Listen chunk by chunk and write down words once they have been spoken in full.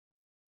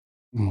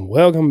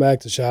Welcome back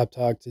to Shop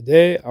Talk.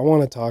 Today, I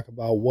want to talk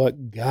about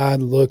what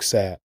God looks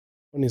at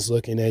when He's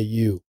looking at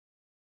you.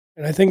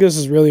 And I think this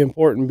is really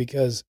important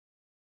because,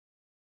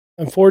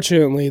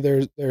 unfortunately,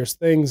 there's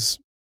things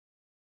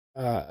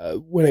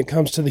when it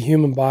comes to the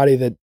human body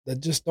that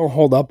just don't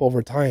hold up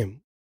over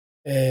time.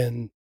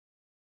 And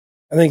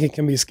I think it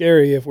can be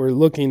scary if we're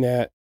looking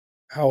at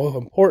how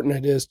important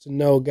it is to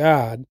know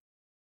God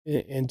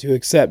and to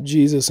accept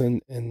Jesus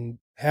and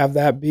have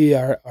that be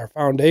our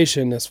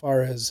foundation as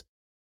far as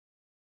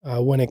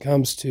when it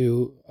comes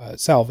to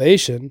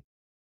salvation.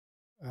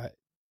 uh,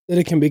 that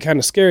it can be kind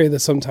of scary that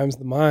sometimes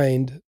the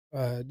brain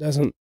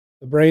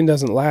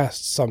doesn't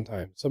last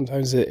sometimes.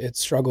 Sometimes it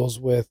struggles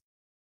with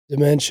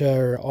dementia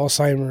or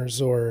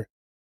Alzheimer's or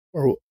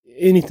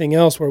anything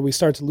else where we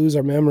start to lose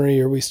our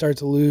memory or we start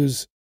to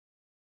lose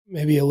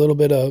maybe a little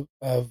bit of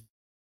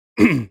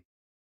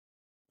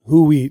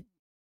who we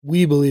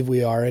believe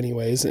we are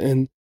anyways.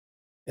 And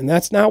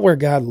that's not where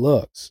God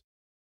looks.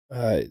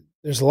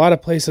 There's a lot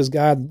of places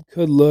God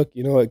could look,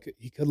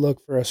 he could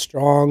look for a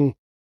strong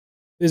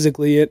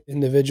physically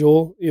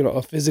individual,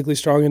 a physically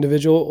strong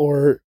individual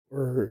or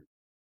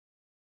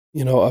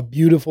a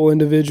beautiful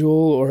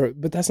individual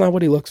but that's not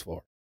what he looks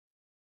for.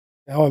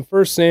 Now in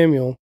 1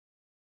 Samuel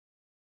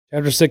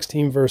chapter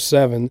 16 verse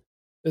 7,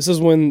 this is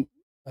when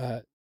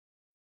uh,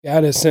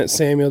 God has sent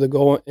Samuel to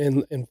go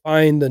and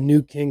find the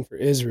new king for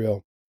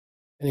Israel.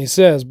 And he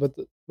says, but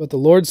the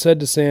Lord said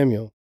to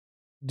Samuel,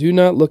 do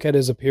not look at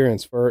his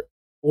appearance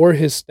or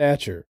his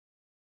stature,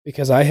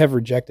 because I have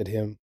rejected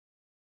him.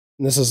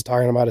 And this is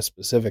talking about a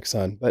specific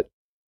son, but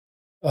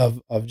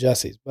of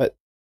Jesse's. But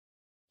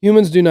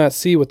humans do not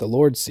see what the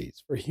Lord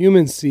sees, for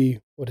humans see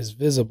what is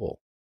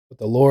visible, but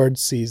the Lord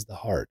sees the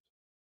heart.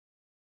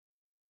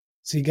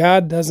 See,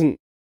 God doesn't,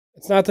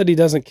 it's not that he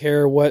doesn't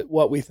care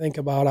what we think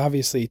about.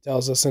 Obviously, he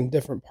tells us in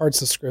different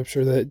parts of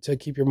Scripture that to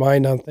keep your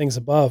mind on things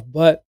above,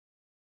 but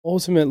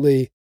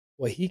ultimately,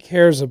 what he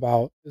cares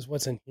about is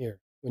what's in here.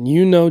 When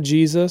you know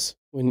Jesus,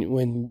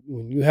 when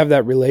you have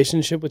that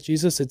relationship with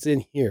Jesus, it's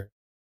in here.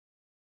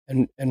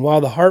 And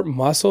while the heart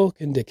muscle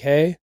can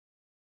decay,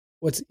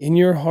 what's in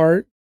your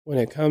heart when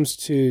it comes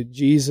to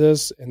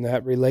Jesus and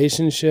that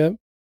relationship,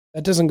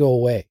 that doesn't go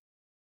away.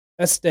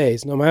 That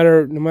stays no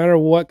matter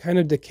what kind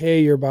of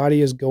decay your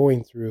body is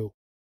going through.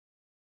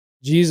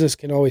 Jesus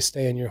can always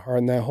stay in your heart,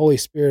 and that Holy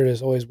Spirit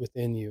is always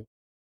within you.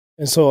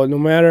 And so no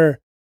matter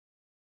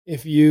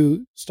if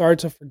you start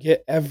to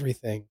forget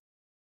everything,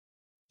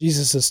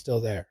 Jesus is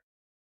still there.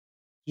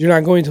 You're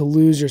not going to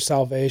lose your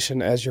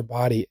salvation as your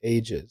body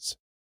ages,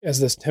 as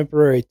this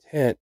temporary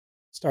tent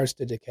starts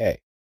to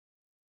decay.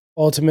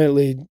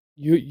 Ultimately,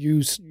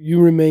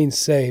 you remain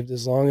saved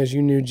as long as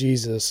you knew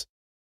Jesus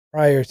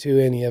prior to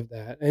any of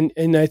that.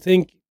 And I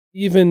think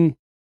even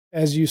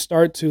as you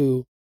start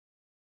to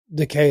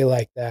decay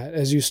like that,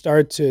 as you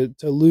start to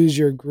lose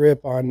your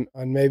grip on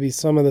maybe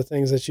some of the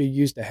things that you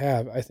used to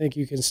have, I think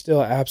you can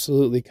still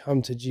absolutely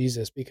come to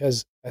Jesus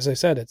because, as I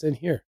said, it's in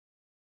here.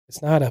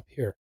 It's not up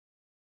here.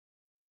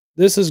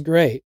 This is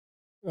great.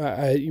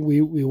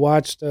 We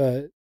watched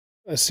a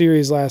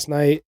series last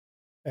night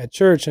at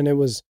church, and it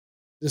was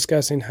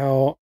discussing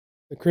how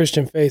the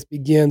Christian faith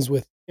begins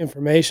with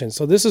information.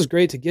 So this is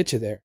great to get you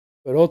there,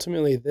 but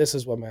ultimately this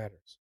is what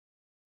matters.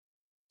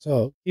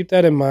 So keep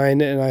that in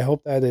mind, and I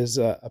hope that is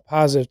a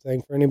positive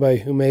thing for anybody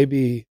who may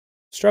be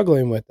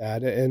struggling with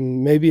that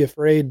and may be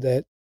afraid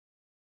that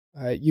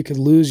you could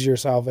lose your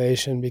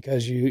salvation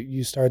because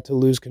you start to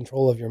lose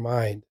control of your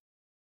mind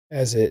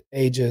as it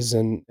ages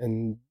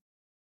and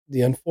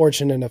the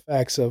unfortunate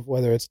effects of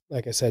whether it's,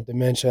 like I said,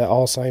 dementia,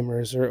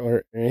 Alzheimer's,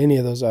 or any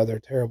of those other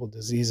terrible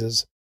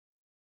diseases,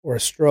 or a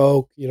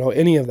stroke,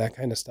 any of that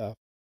kind of stuff.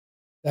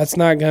 That's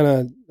not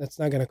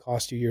gonna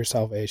cost you your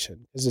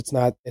salvation because it's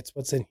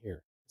what's in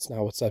here. It's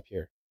not what's up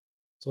here.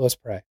 So let's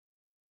pray.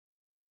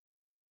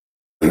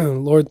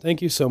 Lord,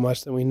 thank you so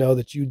much that we know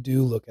that you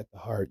do look at the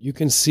heart. You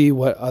can see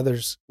what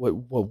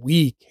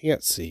we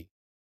can't see.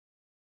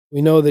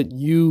 We know that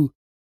you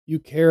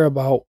care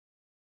about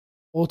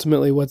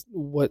ultimately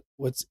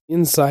what's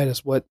inside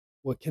us, what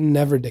can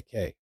never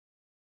decay.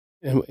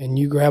 And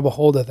you grab a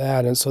hold of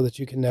that, and so that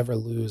you can never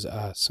lose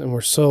us. And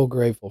we're so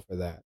grateful for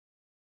that.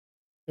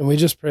 And we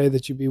just pray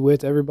that you be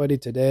with everybody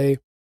today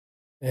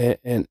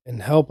and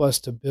help us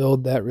to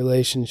build that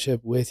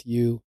relationship with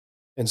you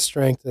and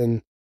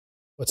strengthen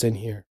what's in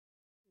here.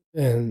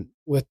 And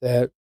with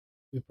that,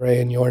 we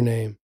pray in your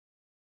name.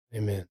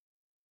 Amen.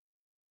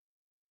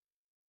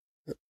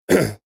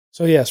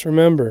 So yes,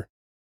 remember,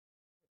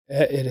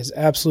 it is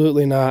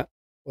absolutely not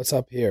what's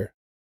up here.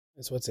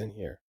 It's what's in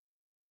here.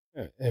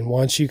 And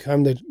once you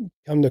come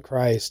to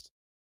Christ,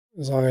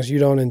 as long as you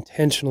don't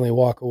intentionally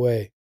walk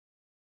away,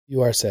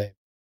 you are saved.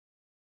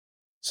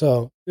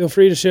 So feel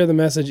free to share the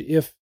message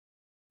if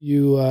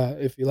you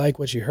like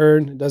what you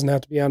heard. It doesn't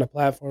have to be on a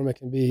platform. It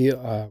can be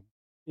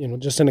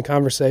just in a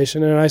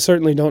conversation. And I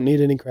certainly don't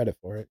need any credit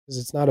for it because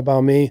it's not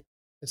about me.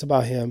 It's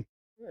about him.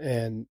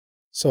 And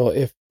so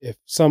if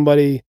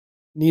somebody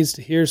needs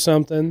to hear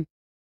something,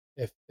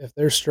 if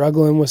they're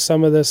struggling with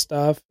some of this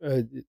stuff,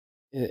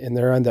 and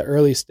they're on the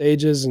early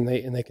stages and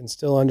they can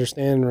still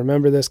understand and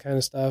remember this kind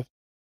of stuff,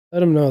 let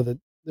them know that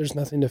there's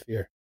nothing to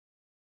fear.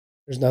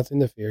 There's nothing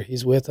to fear.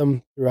 He's with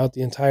them throughout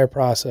the entire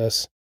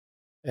process.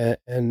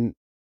 And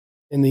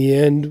in the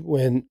end,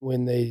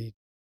 when they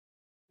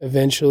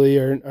eventually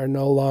are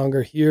no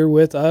longer here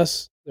with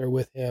us, they're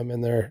with him,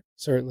 and they're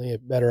certainly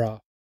better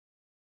off.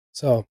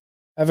 So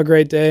have a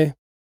great day.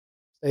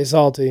 Stay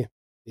salty.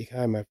 Be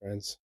kind, my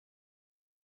friends.